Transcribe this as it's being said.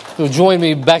You'll join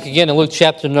me back again in Luke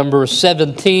chapter number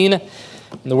 17. In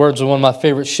the words of one of my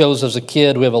favorite shows as a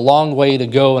kid, we have a long way to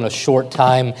go and a short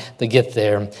time to get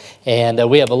there. And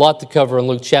we have a lot to cover in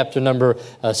Luke chapter number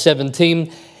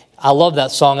 17. I love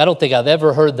that song. I don't think I've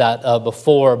ever heard that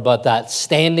before, but that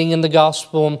standing in the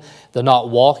gospel, the not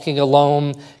walking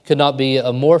alone, could not be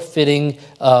a more fitting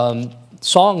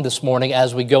song this morning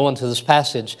as we go into this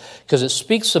passage, because it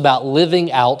speaks about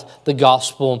living out the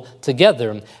gospel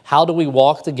together. How do we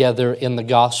walk together in the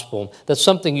gospel? That's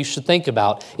something you should think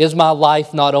about. Is my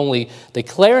life not only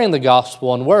declaring the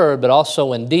gospel in word, but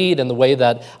also in deed in the way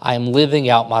that I am living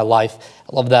out my life?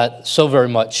 I love that so very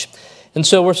much. And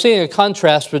so we're seeing a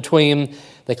contrast between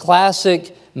the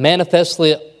classic,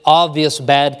 manifestly obvious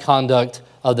bad conduct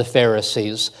of the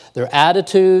Pharisees. Their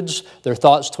attitudes, their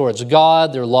thoughts towards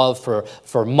God, their love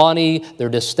for money, their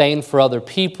disdain for other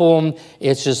people.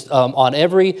 It's just on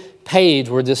every page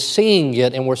we're just seeing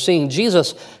it, and we're seeing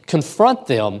Jesus confront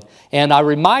them. And I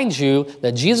remind you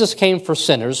that Jesus came for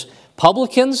sinners.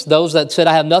 Publicans, those that said,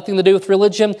 I have nothing to do with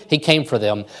religion, he came for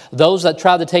them. Those that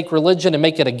tried to take religion and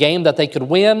make it a game that they could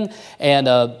win and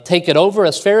take it over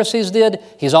as Pharisees did,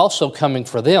 he's also coming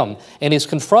for them. And he's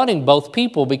confronting both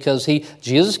people because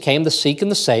Jesus came to seek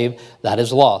and to save that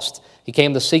is lost. He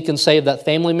came to seek and save that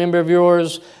family member of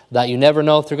yours that you never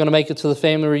know if they're going to make it to the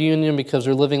family reunion because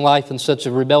they're living life in such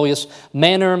a rebellious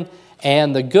manner.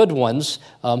 And the good ones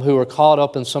who are caught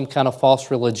up in some kind of false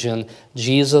religion,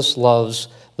 Jesus loves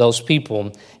those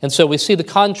people. And so we see the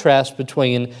contrast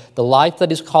between the life that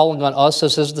he's calling on us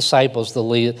as his disciples to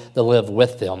live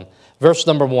with them. Verse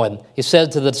number 1, he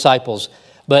said to the disciples,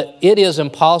 but it is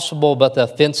impossible, but the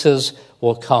offenses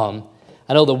will come.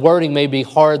 I know the wording may be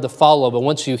hard to follow, but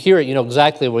once you hear it, you know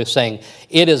exactly what he's saying.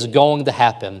 It is going to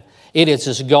happen. It is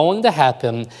just going to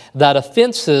happen that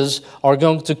offenses are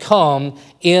going to come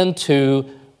into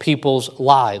people's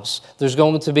lives. There's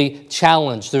going to be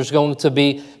challenge. There's going to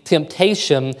be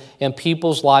temptation in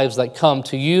people's lives that come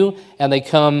to you and they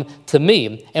come to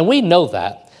me. And we know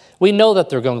that. We know that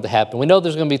they're going to happen. We know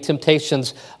there's going to be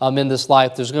temptations in this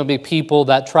life. There's going to be people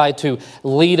that try to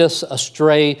lead us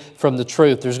astray from the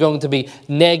truth. There's going to be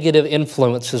negative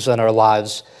influences in our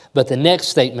lives. But the next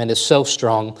statement is so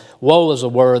strong. Woe is a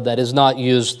word that is not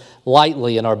used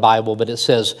lightly in our Bible, but it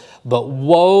says, but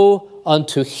woe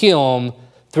unto him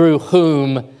through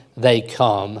whom they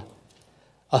come.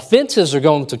 Offenses are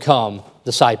going to come,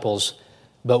 disciples,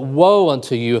 but woe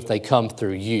unto you if they come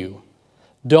through you.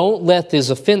 Don't let these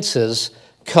offenses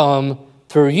come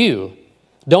through you.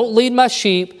 Don't lead my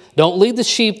sheep. Don't lead the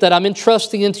sheep that I'm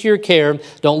entrusting into your care.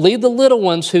 Don't lead the little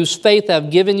ones whose faith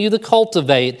I've given you to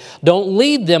cultivate. Don't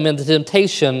lead them into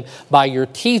temptation by your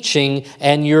teaching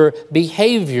and your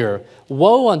behavior.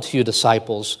 Woe unto you,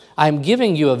 disciples. I'm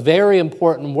giving you a very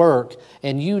important work,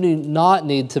 and you do not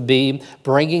need to be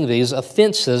bringing these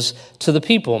offenses to the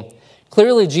people.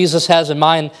 Clearly, Jesus has in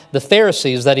mind the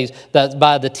Pharisees that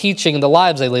by the teaching and the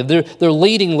lives they live, they're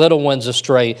leading little ones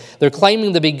astray. They're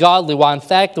claiming to be godly, while in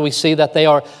fact we see that they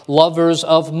are lovers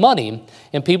of money.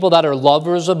 And people that are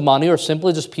lovers of money are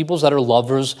simply just people that are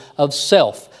lovers of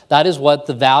self. That is what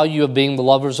the value of being the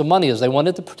lovers of money is. They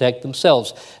wanted to protect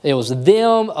themselves. It was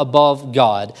them above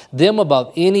God, them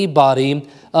above anybody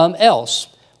else.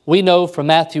 We know from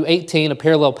Matthew 18, a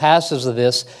parallel passage of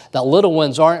this, that little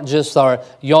ones aren't just our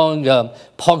young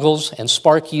puggles and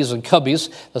sparkies and cubbies.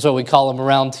 That's what we call them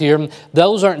around here.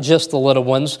 Those aren't just the little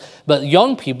ones, but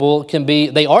young people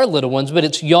they are little ones, but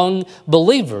it's young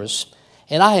believers.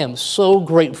 And I am so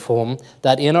grateful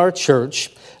that in our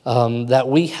church that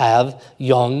we have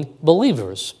young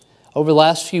believers. Over the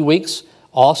last few weeks,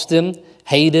 Austin,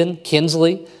 Hayden,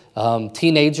 Kinsley,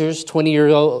 teenagers,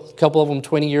 20-year-old, a couple of them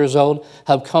 20 years old,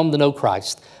 have come to know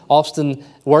Christ. Austin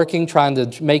working, trying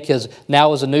to make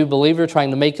now as a new believer,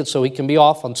 trying to make it so he can be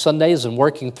off on Sundays and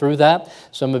working through that.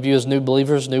 Some of you as new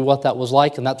believers knew what that was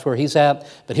like, and that's where he's at.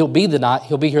 But he'll be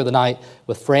here tonight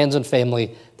with friends and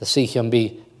family to see him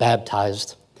be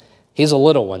baptized. He's a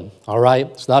little one, all right?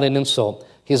 It's not an insult.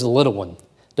 He's a little one.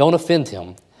 Don't offend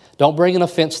him. Don't bring an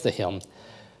offense to him.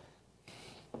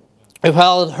 We've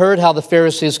heard how the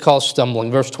Pharisees caused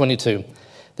stumbling. Verse 22.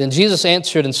 Then Jesus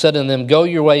answered and said unto them, go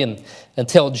your way and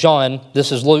tell John,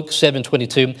 this is Luke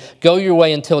 7:22, go your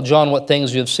way and tell John what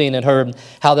things you have seen and heard,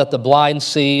 how that the blind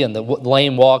see and the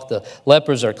lame walk, the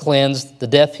lepers are cleansed, the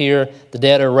deaf hear, the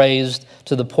dead are raised,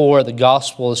 to the poor the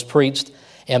gospel is preached,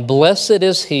 and blessed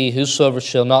is he whosoever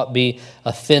shall not be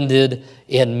offended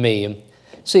in me.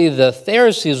 See, the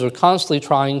Pharisees were constantly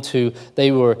trying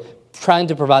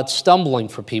to provide stumbling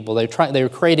for people. They were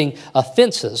creating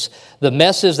offenses. The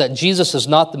message that Jesus is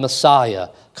not the Messiah,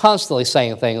 constantly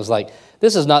saying things like,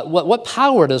 This is not, what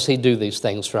power does he do these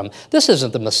things from? This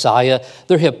isn't the Messiah.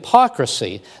 Their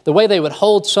hypocrisy, the way they would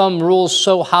hold some rules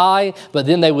so high, but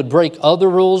then they would break other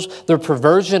rules, their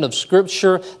perversion of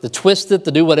Scripture, the twist it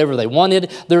to do whatever they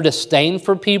wanted, their disdain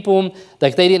for people,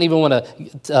 like they didn't even want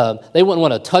to, they wouldn't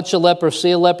want to touch a leper, see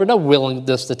a leper, no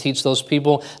willingness to teach those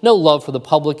people, no love for the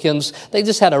publicans. They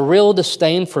just had a real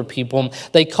disdain for people.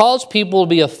 They caused people to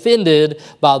be offended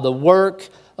by the work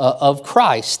of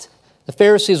Christ. The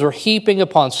Pharisees were heaping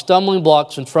upon stumbling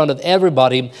blocks in front of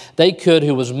everybody they could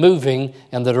who was moving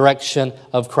in the direction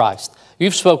of Christ.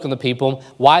 You've spoken to people.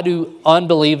 Why do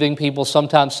unbelieving people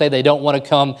sometimes say they don't want to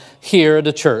come here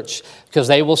to church? Because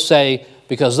they will say,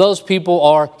 because those people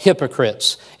are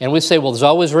hypocrites. And we say, well, there's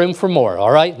always room for more,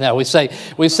 all right? Now we say,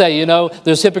 you know,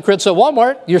 there's hypocrites at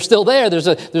Walmart. You're still there.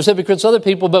 There's hypocrites other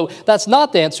people, but that's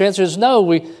not the answer. The answer is no,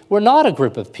 we're not a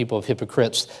group of people of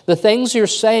hypocrites. The things you're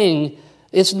saying,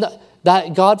 it's not...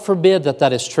 That God forbid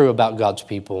that is true about God's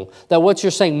people. That what you're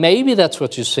saying, maybe that's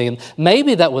what you've seen.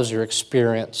 Maybe that was your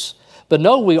experience. But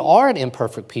no, we are an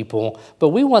imperfect people, but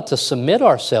we want to submit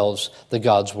ourselves to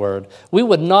God's word. We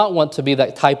would not want to be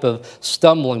that type of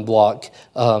stumbling block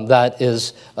that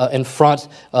is in front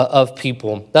of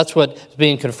people. That's what's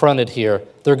being confronted here.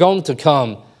 They're going to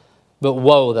come, but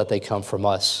woe that they come from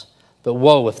us. But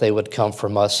woe if they would come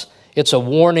from us. It's a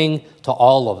warning to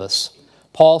all of us.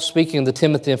 Paul, speaking to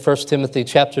Timothy in 1 Timothy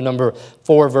chapter number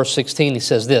 4, verse 16, he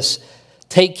says this,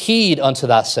 take heed unto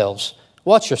thyself,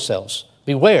 watch yourselves,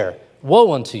 beware,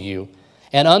 woe unto you,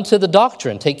 and unto the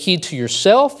doctrine. Take heed to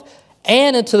yourself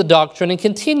and unto the doctrine, and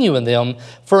continue in them,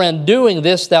 for in doing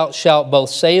this thou shalt both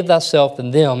save thyself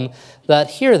and them that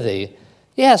hear thee.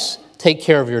 Yes, take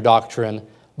care of your doctrine,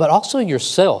 but also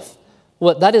yourself.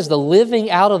 That is the living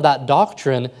out of that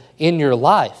doctrine in your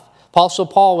life. Apostle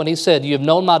Paul, when he said, you have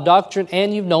known my doctrine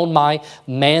and you've known my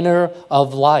manner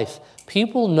of life.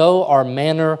 People know our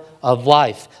manner of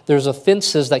life. There's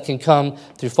offenses that can come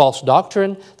through false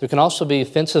doctrine. There can also be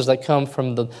offenses that come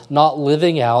from the not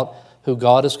living out who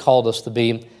God has called us to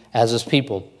be as his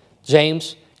people.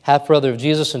 James, half-brother of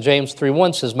Jesus, in James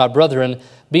 3:1 says, my brethren,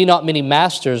 be not many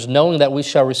masters, knowing that we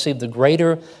shall receive the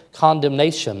greater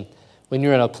condemnation. When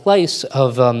you're in a place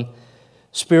of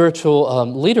spiritual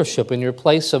leadership, in your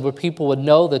place of where people would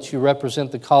know that you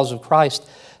represent the cause of Christ,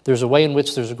 there's a way in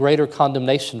which there's a greater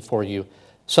condemnation for you.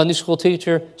 Sunday school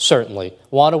teacher? Certainly.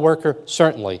 Want a worker?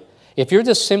 Certainly. If you're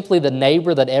just simply the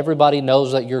neighbor that everybody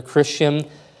knows that you're Christian,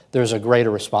 there's a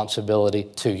greater responsibility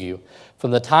to you.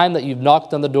 From the time that you've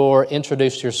knocked on the door,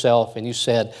 introduced yourself, and you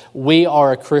said, we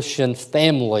are a Christian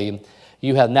family,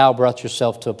 you have now brought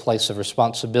yourself to a place of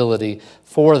responsibility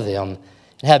for them.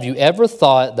 Have you ever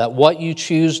thought that what you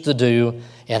choose to do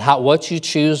and what you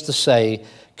choose to say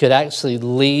could actually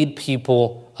lead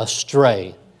people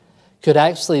astray? Could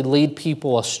actually lead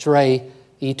people astray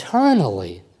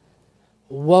eternally?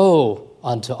 Woe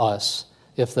unto us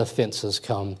if the offenses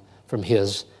come from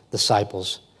his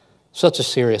disciples. Such a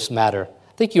serious matter.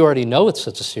 I think you already know it's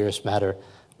such a serious matter.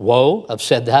 Woe, I've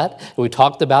said that. We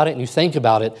talked about it and you think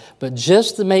about it. But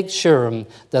just to make sure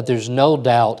that there's no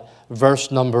doubt,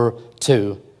 verse number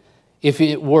 2. If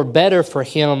it were better for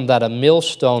him that a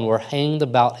millstone were hanged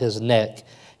about his neck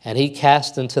and he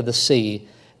cast into the sea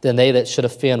than they that should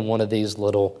offend one of these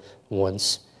little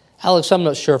ones. Alex, I'm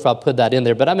not sure if I put that in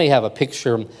there, but I may have a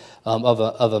picture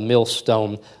of a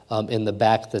millstone in the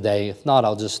back today. If not,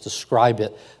 I'll just describe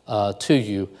it to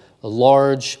you. A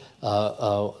large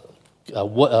rock,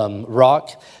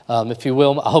 if you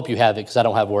will. I hope you have it because I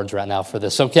don't have words right now for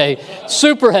this, okay?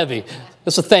 Super heavy.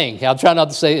 It's a thing. I'm trying not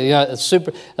to say, it's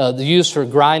super, used for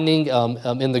grinding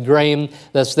in the grain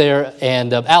that's there.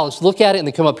 And Alex, look at it and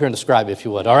then come up here and describe it if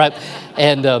you would, all right?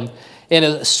 And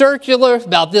a circular,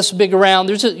 about this big around,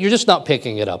 you're just not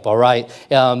picking it up, all right?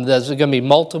 There's going to be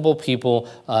multiple people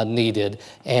needed.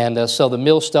 And so the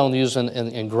millstone used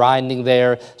in grinding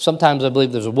there. Sometimes I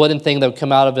believe there's a wooden thing that would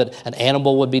come out of it. An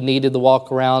animal would be needed to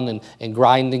walk around and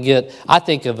grinding it. I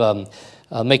think of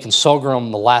making sorghum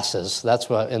molasses. That's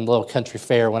what in the little country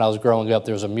fair when I was growing up,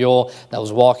 there was a mule that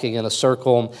was walking in a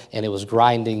circle and it was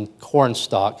grinding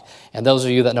cornstalk. And those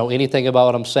of you that know anything about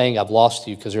what I'm saying, I've lost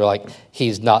you because you're like,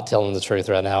 he's not telling the truth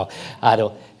right now. I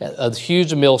don't. A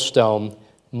huge millstone,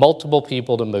 multiple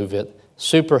people to move it,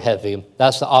 super heavy.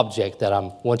 That's the object that I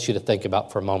want you to think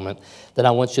about for a moment. Then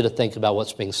I want you to think about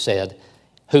what's being said.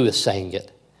 Who is saying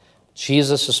it?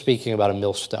 Jesus is speaking about a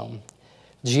millstone.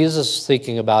 Jesus is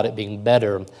thinking about it being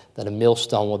better that a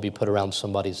millstone would be put around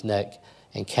somebody's neck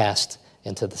and cast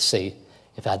into the sea.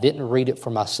 If I didn't read it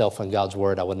for myself in God's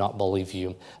word, I would not believe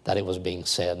you that it was being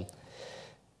said.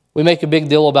 We make a big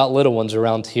deal about little ones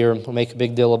around here. We make a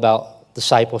big deal about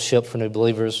discipleship for new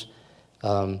believers,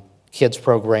 kids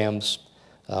programs,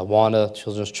 WANA,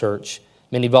 Children's Church,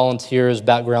 many volunteers,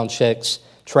 background checks,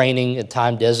 training and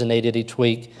time designated each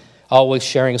week, always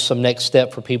sharing some next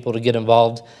step for people to get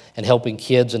involved and helping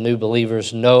kids and new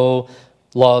believers know,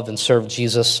 love, and serve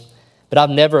Jesus. But I've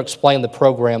never explained the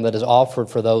program that is offered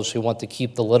for those who want to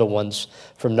keep the little ones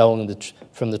from knowing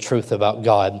from the truth about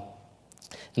God.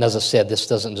 And as I said, this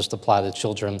doesn't just apply to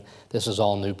children. This is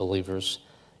all new believers.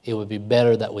 It would be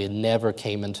better that we never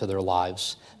came into their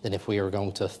lives than if we were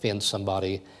going to offend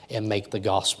somebody and make the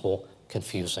gospel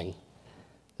confusing.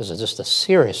 There's just a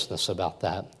seriousness about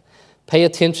that. Pay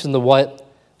attention to what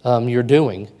you're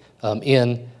doing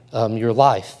in your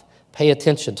life. Pay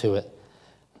attention to it.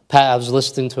 I was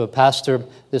listening to a pastor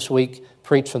this week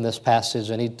preach from this passage,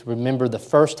 and he remembered the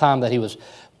first time that he was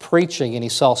preaching and he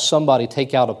saw somebody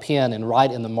take out a pen and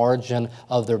write in the margin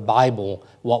of their Bible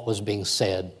what was being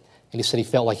said. And he said he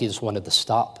felt like he just wanted to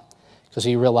stop because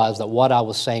he realized that what I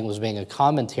was saying was being a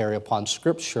commentary upon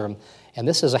Scripture, and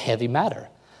this is a heavy matter.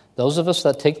 Those of us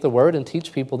that take the Word and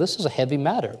teach people, this is a heavy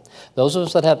matter. Those of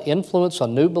us that have influence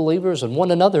on new believers and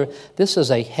one another, this is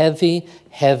a heavy,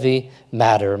 heavy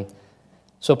matter.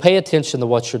 So pay attention to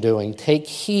what you're doing. Take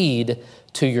heed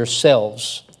to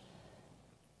yourselves.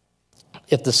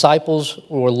 If disciples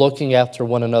were looking after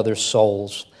one another's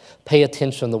souls, pay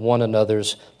attention to one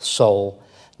another's soul.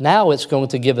 Now it's going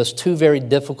to give us two very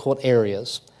difficult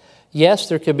areas. Yes,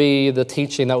 there could be the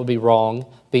teaching that would be wrong.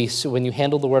 When you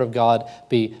handle the Word of God,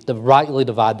 rightly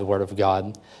divide the Word of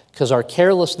God. Because our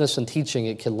carelessness in teaching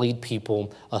it can lead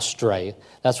people astray.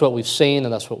 That's what we've seen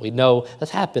and that's what we know has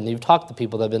happened. You've talked to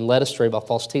people that have been led astray by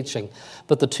false teaching.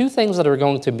 But the two things that are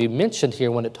going to be mentioned here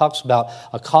when it talks about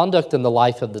a conduct in the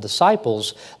life of the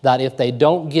disciples, that if they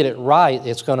don't get it right,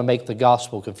 it's going to make the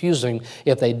gospel confusing.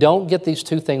 If they don't get these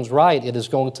two things right, it is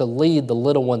going to lead the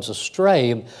little ones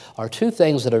astray, are two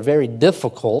things that are very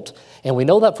difficult. And we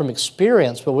know that from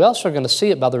experience, but we also are going to see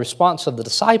it by the response of the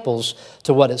disciples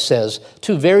to what it says.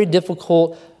 Two very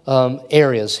difficult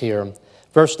areas here.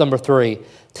 Verse number 3,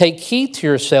 take heed to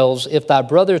yourselves, if thy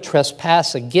brother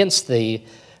trespass against thee,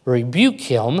 rebuke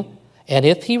him, and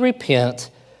if he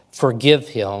repent, forgive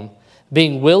him.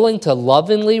 Being willing to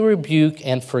lovingly rebuke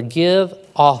and forgive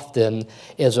often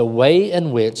is a way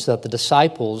in which that the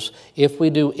disciples, if we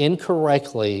do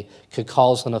incorrectly, could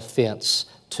cause an offense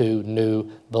to new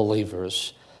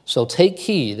believers. So take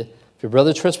heed. If your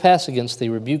brother trespass against thee,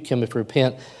 rebuke him. If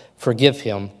repent, forgive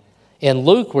him. In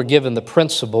Luke, we're given the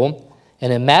principle,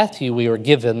 and in Matthew, we are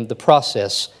given the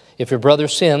process. If your brother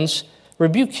sins,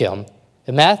 rebuke him.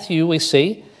 In Matthew, we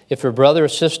see, if your brother or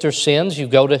sister sins, you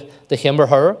go to him or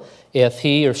her. If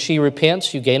he or she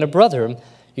repents, you gain a brother,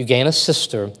 you gain a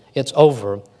sister. It's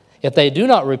over. If they do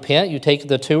not repent, you take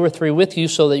the 2 or 3 with you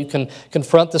so that you can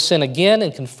confront the sin again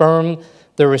and confirm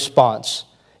the response.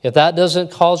 If that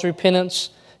doesn't cause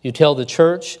repentance, you tell the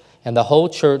church, and the whole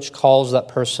church calls that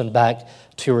person back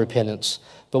to repentance.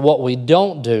 But what we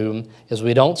don't do is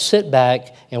we don't sit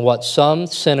back and watch some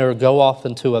sinner go off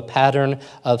into a pattern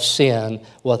of sin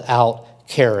without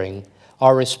caring.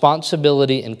 Our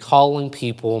responsibility in calling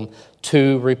people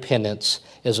to repentance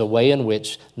is a way in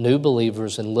which new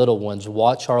believers and little ones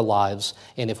watch our lives,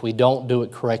 and if we don't do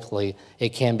it correctly, it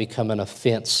can become an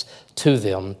offense to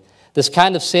them. This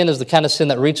kind of sin is the kind of sin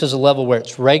that reaches a level where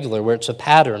it's regular, where it's a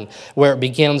pattern, where it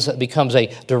becomes a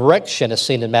direction, as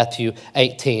seen in Matthew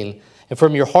 18. And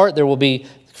from your heart there will be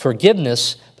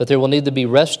forgiveness, but there will need to be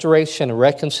restoration and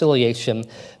reconciliation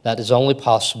that is only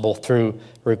possible through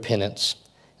repentance.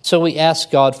 So we ask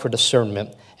God for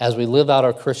discernment as we live out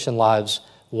our Christian lives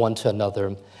one to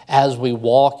another, as we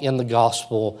walk in the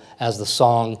gospel, as the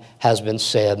song has been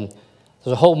said.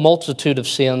 There's a whole multitude of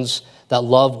sins that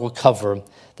love will cover.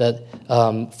 That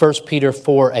 1 Peter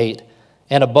 4:8,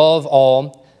 and above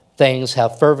all things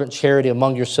have fervent charity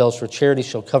among yourselves, for charity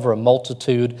shall cover a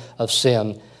multitude of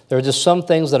sin. There are just some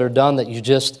things that are done that you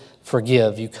just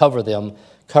forgive. You cover them.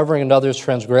 Covering another's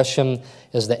transgression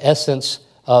is the essence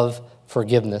of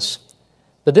forgiveness.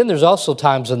 But then there's also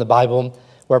times in the Bible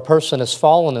where a person has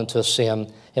fallen into a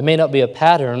sin. It may not be a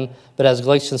pattern, but as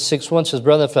Galatians 6:1 says,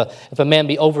 brother, if a man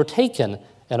be overtaken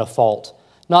in a fault,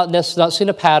 not seeing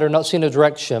a pattern, not seeing a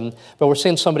direction, but we're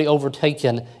seeing somebody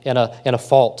overtaken in a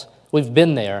fault. We've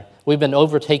been there. We've been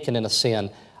overtaken in a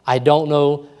sin. I don't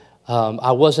know.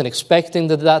 I wasn't expecting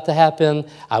that to happen.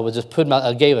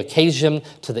 I gave occasion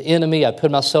to the enemy. I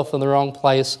put myself in the wrong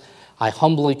place. I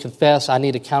humbly confess I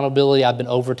need accountability. I've been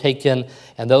overtaken.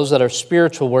 And those that are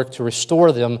spiritual work to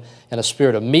restore them in a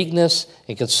spirit of meekness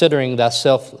and considering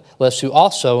thyself, lest you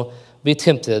also be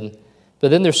tempted. But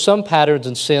then there's some patterns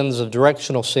and sins of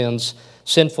directional sins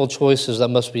sinful choices that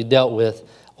must be dealt with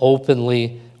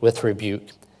openly with rebuke.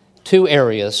 Two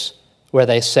areas where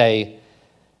they say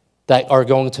that are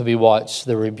going to be watched: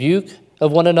 the rebuke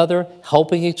of one another,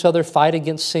 helping each other fight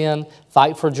against sin,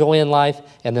 fight for joy in life.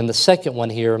 And then the second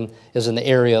one here is in the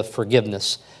area of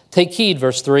forgiveness. Take heed,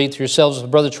 verse 3, to yourselves if a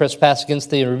brother trespass against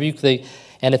thee and rebuke thee,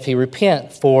 and if he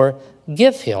repent,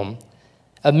 forgive him.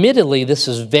 Admittedly, this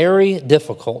is very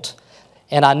difficult.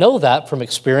 And I know that from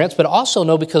experience, but also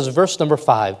know because of verse number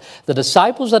 5. The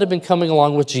disciples that have been coming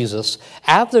along with Jesus,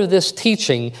 after this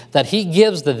teaching that he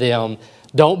gives to them,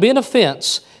 don't be an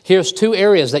offense. Here's two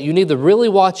areas that you need to really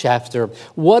watch after.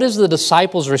 What is the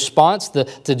disciples' response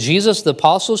to Jesus, the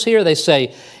apostles here? They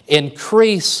say,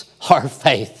 increase our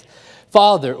faith.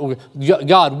 Father,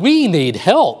 God, we need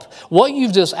help. What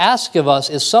you've just asked of us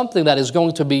is something that is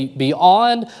going to be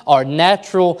beyond our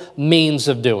natural means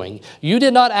of doing. You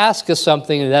did not ask us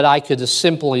something that I could just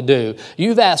simply do.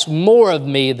 You've asked more of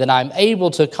me than I'm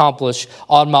able to accomplish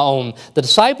on my own. The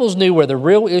disciples knew where the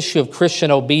real issue of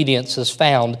Christian obedience is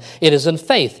found. It is in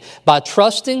faith. By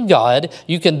trusting God,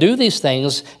 you can do these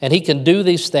things, and He can do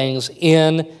these things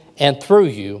in and through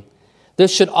you.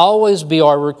 This should always be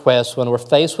our request when we're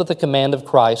faced with the command of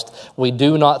Christ we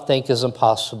do not think is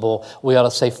impossible. We ought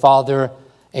to say, Father,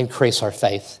 increase our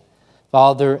faith.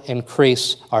 Father,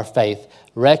 increase our faith,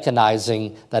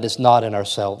 recognizing that it's not in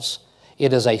ourselves.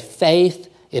 It is a faith,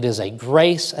 it is a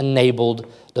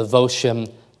grace-enabled devotion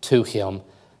to Him.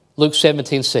 Luke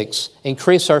 17:6,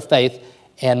 increase our faith,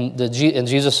 and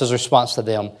Jesus' response to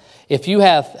them, if you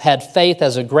have had faith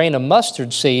as a grain of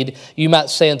mustard seed, you might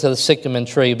say unto the sycamore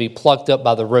tree, be plucked up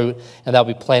by the root, and thou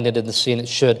be planted in the sea, and it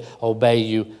should obey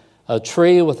you. A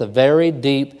tree with a very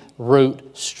deep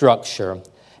root structure.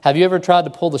 Have you ever tried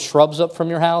to pull the shrubs up from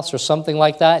your house or something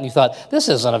like that? And you thought, this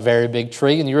isn't a very big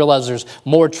tree. And you realize there's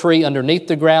more tree underneath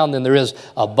the ground than there is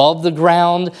above the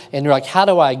ground. And you're like, how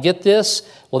do I get this?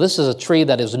 Well, this is a tree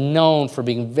that is known for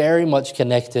being very much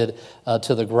connected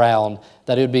to the ground.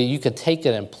 That it would be, you could take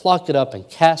it and pluck it up and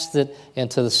cast it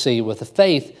into the sea with the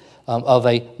faith of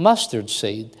a mustard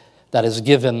seed that is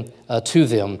given to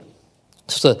them.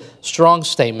 It's a strong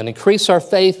statement. Increase our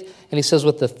faith. And he says,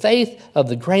 with the faith of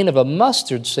the grain of a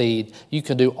mustard seed, you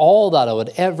can do all that I would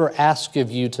ever ask of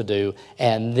you to do,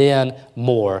 and then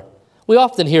more. We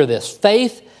often hear this,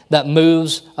 faith that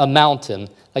moves a mountain.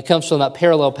 That comes from that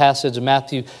parallel passage in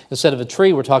Matthew. Instead of a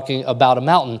tree, we're talking about a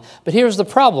mountain. But here's the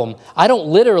problem. I don't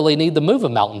literally need to move a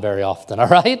mountain very often, all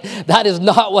right? That is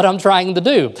not what I'm trying to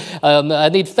do. I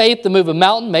need faith to move a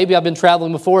mountain. Maybe I've been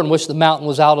traveling before and wish the mountain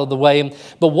was out of the way.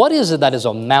 But what is it that is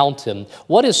a mountain?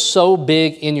 What is so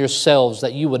big in yourselves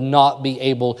that you would not be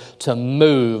able to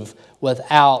move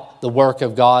without the work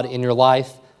of God in your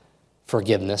life?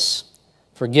 Forgiveness.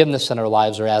 Forgiveness in our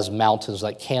lives are as mountains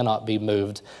that cannot be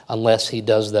moved unless He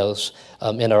does those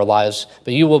in our lives.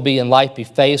 But you will be in life be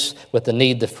faced with the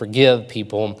need to forgive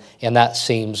people, and that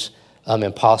seems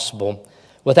impossible.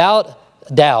 Without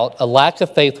doubt, a lack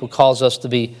of faith will cause us to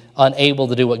be unable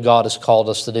to do what God has called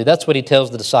us to do. That's what He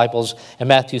tells the disciples in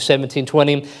Matthew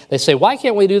 17:20. They say, why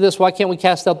can't we do this? Why can't we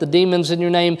cast out the demons in your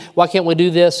name? Why can't we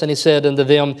do this? And He said unto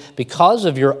them, because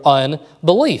of your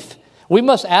unbelief. We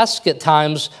must ask at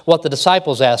times what the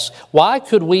disciples asked. Why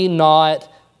could we not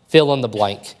fill in the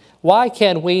blank? Why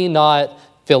can we not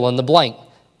fill in the blank?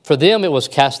 For them, it was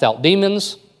cast out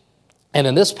demons. And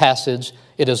in this passage,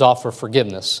 it is offer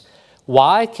forgiveness.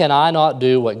 Why can I not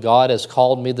do what God has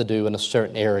called me to do in a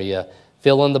certain area?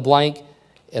 Fill in the blank.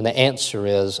 And the answer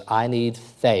is, I need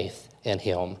faith in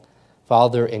Him.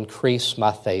 Father, increase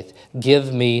my faith.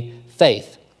 Give me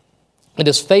faith. It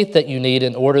is faith that you need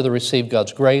in order to receive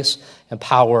God's grace and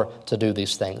power to do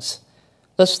these things.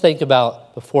 Let's think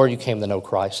about before you came to know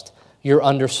Christ, your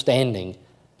understanding.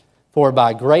 For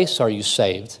by grace are you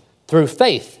saved, through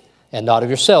faith, and not of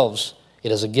yourselves.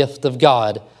 It is a gift of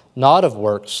God, not of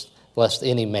works, lest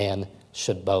any man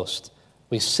should boast.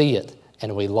 We see it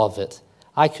and we love it.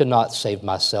 I could not save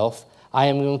myself. I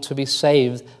am going to be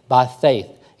saved by faith.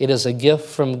 It is a gift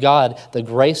from God, the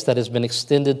grace that has been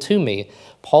extended to me.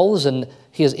 Paul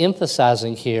is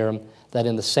emphasizing here that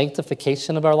in the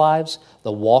sanctification of our lives,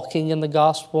 the walking in the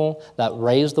gospel, that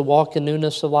raise the walk in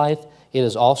newness of life, it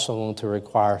is also going to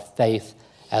require faith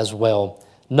as well.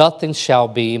 Nothing shall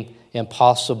be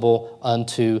impossible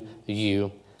unto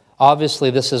you.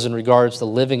 Obviously, this is in regards to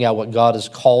living out what God has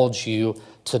called you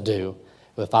to do.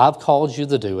 If I've called you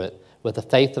to do it, with the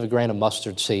faith of a grain of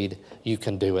mustard seed, you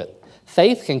can do it.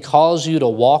 Faith can cause you to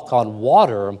walk on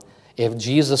water if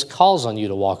Jesus calls on you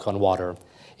to walk on water.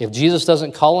 If Jesus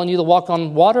doesn't call on you to walk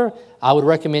on water, I would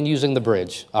recommend using the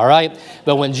bridge, all right?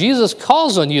 But when Jesus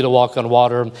calls on you to walk on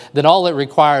water, then all it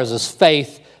requires is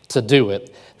faith to do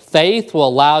it. Faith will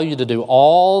allow you to do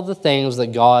all the things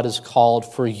that God has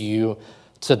called for you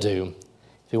to do.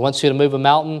 If He wants you to move a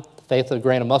mountain, the faith of a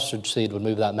grain of mustard seed would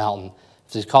move that mountain.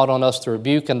 If He's called on us to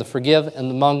rebuke and to forgive and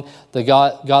among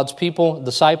God's people,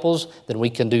 disciples, then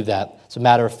we can do that. It's a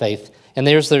matter of faith. And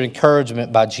there's the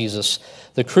encouragement by Jesus.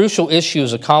 The crucial issue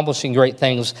is accomplishing great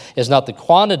things is not the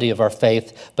quantity of our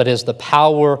faith, but is the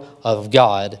power of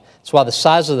God. That's why the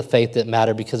size of the faith didn't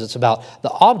matter, because it's about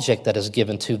the object that is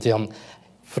given to them.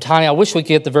 For Tiny, I wish we could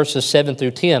get the verses 7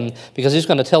 through 10, because he's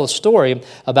going to tell a story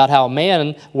about how a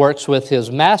man works with his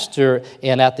master,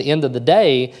 and at the end of the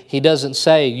day, he doesn't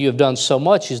say, you have done so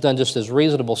much, he's done just his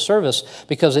reasonable service,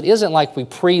 because it isn't like we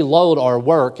preload our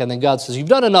work, and then God says, you've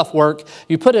done enough work,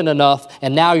 you put in enough,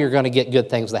 and now you're going to get good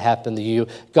things that happen to you.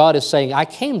 God is saying, I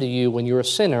came to you when you were a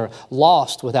sinner,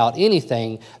 lost without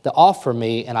anything to offer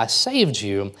me, and I saved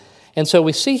you. And so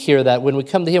we see here that when we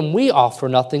come to Him, we offer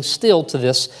nothing still to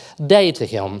this day to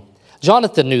Him.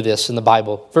 Jonathan knew this in the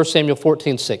Bible. 1 Samuel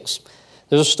 14:6.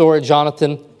 There's a story of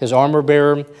Jonathan, his armor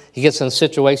bearer. He gets in a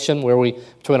situation where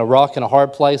between a rock and a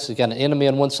hard place, he's got an enemy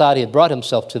on one side. He had brought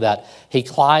himself to that. He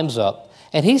climbs up,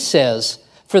 and he says,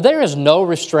 for there is no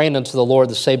restraint unto the Lord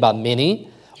to save by many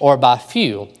or by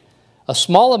few. A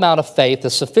small amount of faith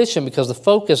is sufficient, because the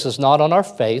focus is not on our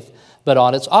faith, but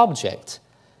on its object.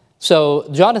 So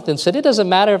Jonathan said, it doesn't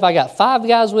matter if I got 5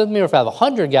 guys with me or if I have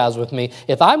 100 guys with me.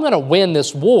 If I'm going to win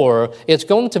this war, it's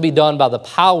going to be done by the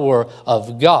power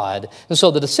of God. And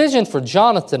so the decision for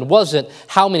Jonathan wasn't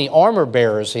how many armor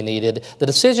bearers he needed. The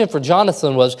decision for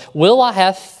Jonathan was, will I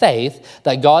have faith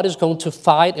that God is going to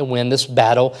fight and win this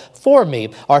battle for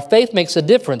me? Our faith makes a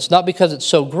difference, not because it's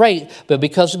so great, but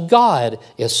because God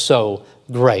is so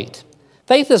great.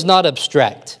 Faith is not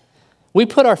abstract. We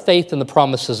put our faith in the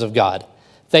promises of God.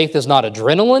 Faith is not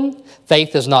adrenaline.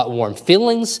 Faith is not warm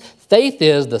feelings. Faith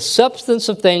is the substance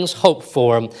of things hoped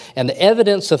for and the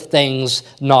evidence of things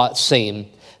not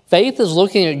seen. Faith is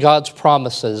looking at God's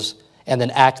promises and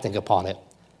then acting upon it.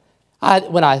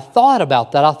 When I thought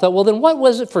about that, I thought, well, then what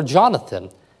was it for Jonathan?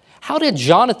 How did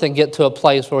Jonathan get to a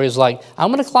place where he's like,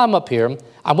 I'm going to climb up here,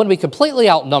 I'm going to be completely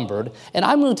outnumbered, and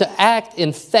I'm going to act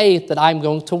in faith that I'm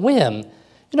going to win?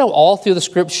 You know, all through the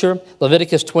Scripture,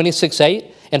 Leviticus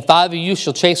 26:8, and 5 of you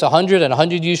shall chase 100, and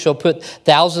 100 of you shall put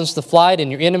thousands to flight,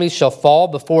 and your enemies shall fall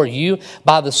before you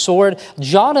by the sword.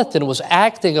 Jonathan was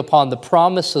acting upon the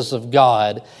promises of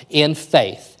God in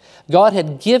faith. God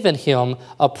had given him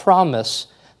a promise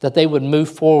that they would move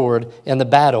forward in the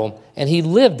battle, and he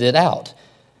lived it out.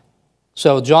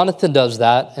 So Jonathan does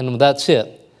that, and that's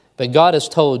it. But God has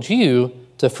told you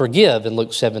to forgive in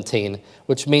Luke 17,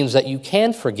 which means that you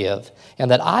can forgive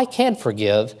and that I can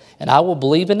forgive, and I will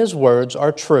believe in His words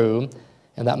are true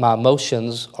and that my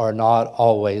emotions are not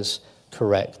always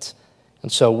correct.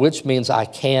 And so, which means I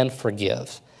can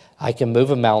forgive. I can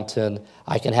move a mountain.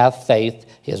 I can have faith.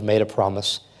 He has made a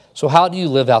promise. So how do you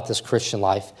live out this Christian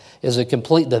life? Is it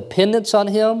complete dependence on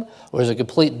Him, or is it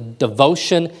complete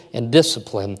devotion and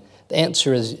discipline? The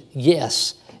answer is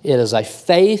yes. It is a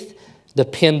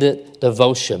faith-dependent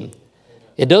devotion.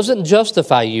 It doesn't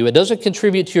justify you. It doesn't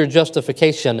contribute to your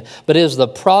justification, but it is the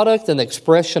product and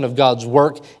expression of God's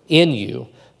work in you.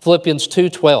 Philippians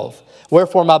 2:12.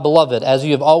 Wherefore, my beloved, as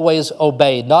you have always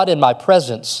obeyed, not in my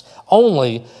presence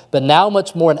only, but now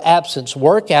much more in absence,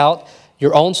 work out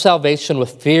your own salvation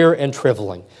with fear and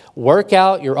trembling. Work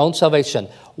out your own salvation.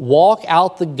 Walk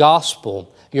out the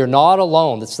gospel. You're not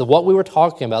alone. It's what we were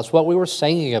talking about. It's what we were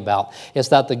singing about. It's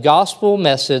that the gospel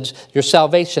message, your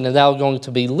salvation, is now going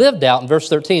to be lived out. In verse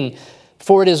 13,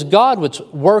 for it is God which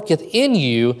worketh in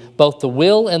you both the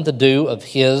will and the do of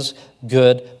His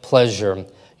good pleasure.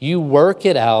 You work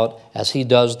it out as He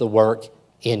does the work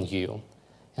in you.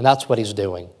 And that's what He's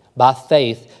doing. By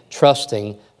faith,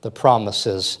 trusting the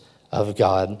promises of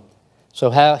God. So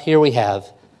here we have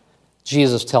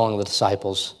Jesus telling the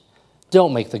disciples,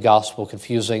 don't make the gospel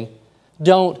confusing.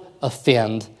 Don't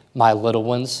offend my little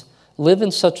ones. Live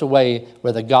in such a way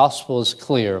where the gospel is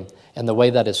clear and the way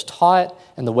that it's taught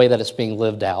and the way that it's being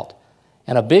lived out.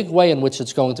 And a big way in which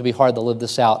it's going to be hard to live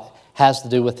this out has to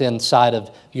do with inside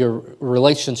of your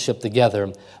relationship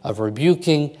together of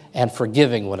rebuking and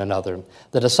forgiving one another.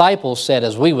 The disciples said,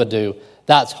 as we would do,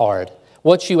 that's hard.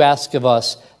 What you ask of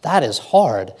us, that is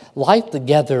hard. Life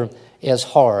together is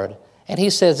hard. And he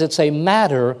says it's a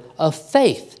matter of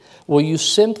faith. Will you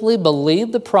simply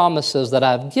believe the promises that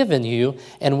I've given you,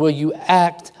 and will you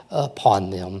act upon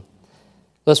them?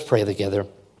 Let's pray together.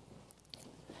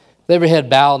 With every head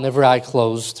bowed and every eye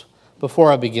closed,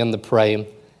 before I begin to pray.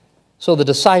 So the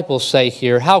disciples say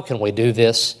here, how can we do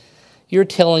this? You're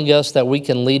telling us that we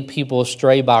can lead people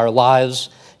astray by our lives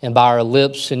and by our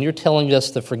lips, and you're telling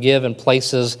us to forgive in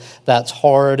places that's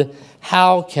hard.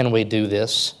 How can we do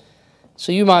this?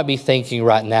 So you might be thinking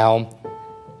right now,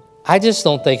 I just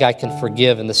don't think I can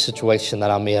forgive in the situation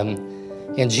that I'm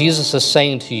in. And Jesus is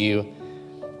saying to you,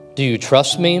 do you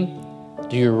trust me?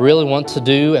 Do you really want to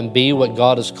do and be what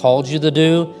God has called you to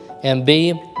do and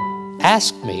be?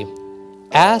 Ask me.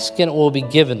 Ask and it will be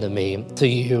given to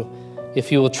you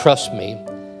if you will trust me.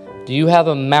 Do you have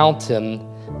a mountain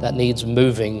that needs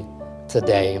moving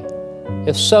today?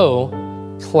 If so,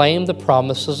 claim the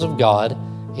promises of God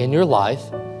in your life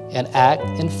and act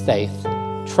in faith,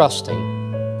 trusting.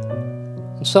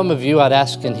 And some of you, I'd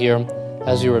ask in here,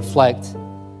 as you reflect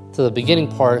to the beginning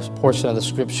portion of the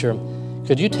scripture,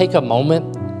 could you take a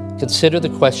moment, consider the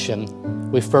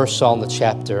question we first saw in the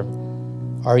chapter.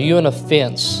 Are you an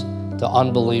offense to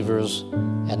unbelievers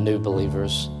and new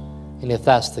believers? And if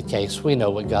that's the case, we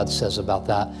know what God says about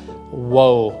that.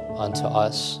 Woe unto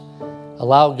us.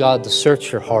 Allow God to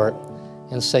search your heart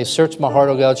and say, search my heart,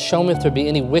 O God. Show me if there be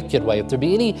any wicked way, if there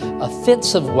be any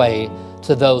offensive way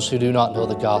to those who do not know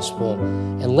the gospel.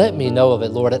 And let me know of it,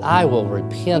 Lord, and I will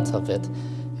repent of it.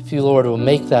 If you, Lord, will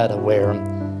make that aware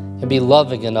and be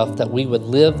loving enough that we would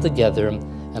live together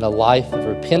in a life of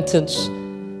repentance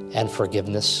and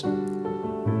forgiveness.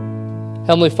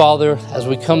 Heavenly Father, as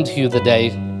we come to you today,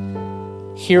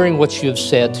 hearing what you have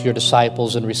said to your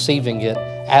disciples and receiving it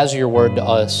as your word to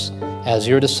us, as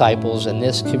your disciples in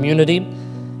this community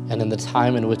and in the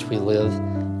time in which we live,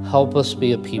 help us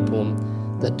be a people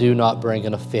that do not bring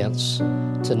an offense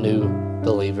to new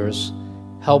believers.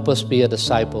 Help us be a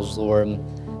disciples, Lord,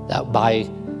 that by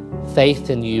faith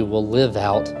in you will live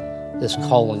out this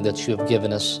calling that you have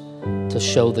given us to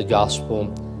show the gospel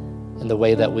in the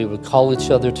way that we would call each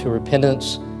other to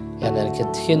repentance and then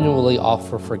continually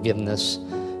offer forgiveness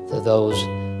to those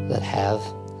that have.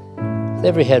 With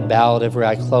every head bowed, every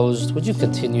eye closed, would you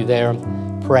continue there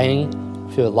praying?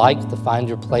 If you would like to find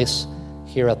your place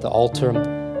here at the altar,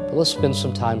 but let's spend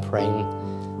some time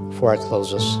praying before I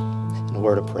close us in a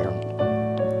word of prayer.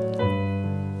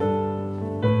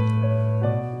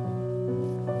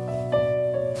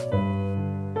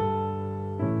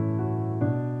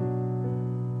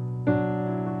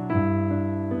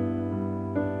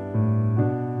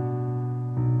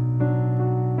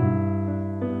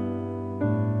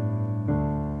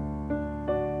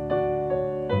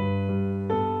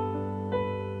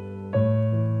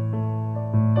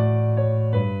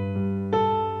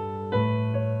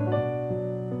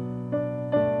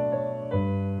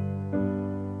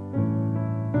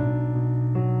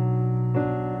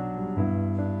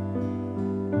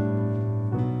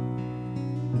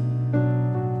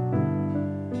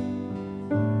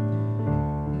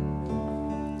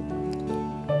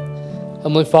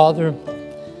 Heavenly Father,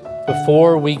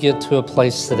 before we get to a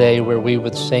place today where we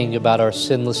would sing about our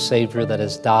sinless Savior that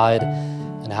has died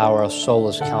and how our soul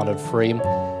is counted free,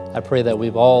 I pray that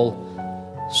we've all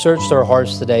searched our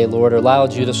hearts today, Lord, or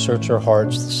allowed you to search our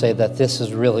hearts to say that this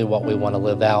is really what we want to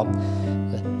live out.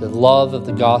 The love of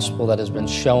the gospel that has been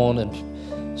shown and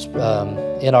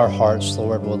in our hearts,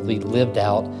 Lord, will be lived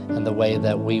out in the way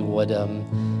that we would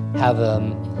have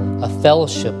a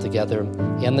fellowship together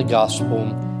in the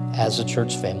gospel as a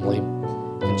church family.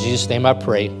 In Jesus' name I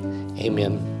pray,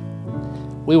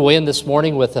 amen. We will end this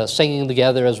morning with singing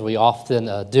together as we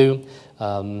often do.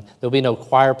 There'll be no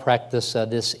choir practice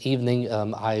this evening,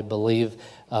 I believe.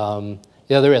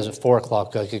 Yeah, there is at 4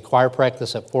 o'clock. Choir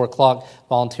practice at 4 o'clock,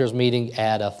 volunteers meeting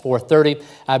at 4:30.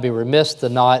 I'd be remiss to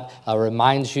not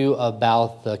remind you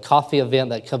about the coffee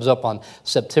event that comes up on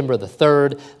September the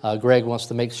 3rd. Greg wants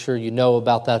to make sure you know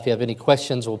about that. If you have any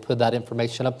questions, we'll put that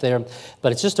information up there.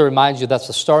 But it's just to remind you that's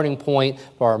the starting point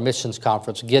for our missions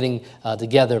conference, getting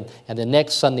together. And the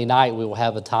next Sunday night, we will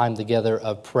have a time together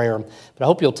of prayer. But I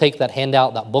hope you'll take that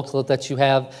handout, that booklet that you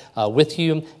have with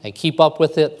you and keep up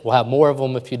with it. We'll have more of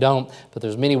them if you don't. But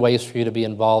there's many ways for you to be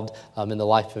involved in the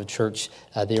life of a church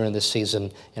during this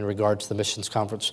season in regard to the missions conference.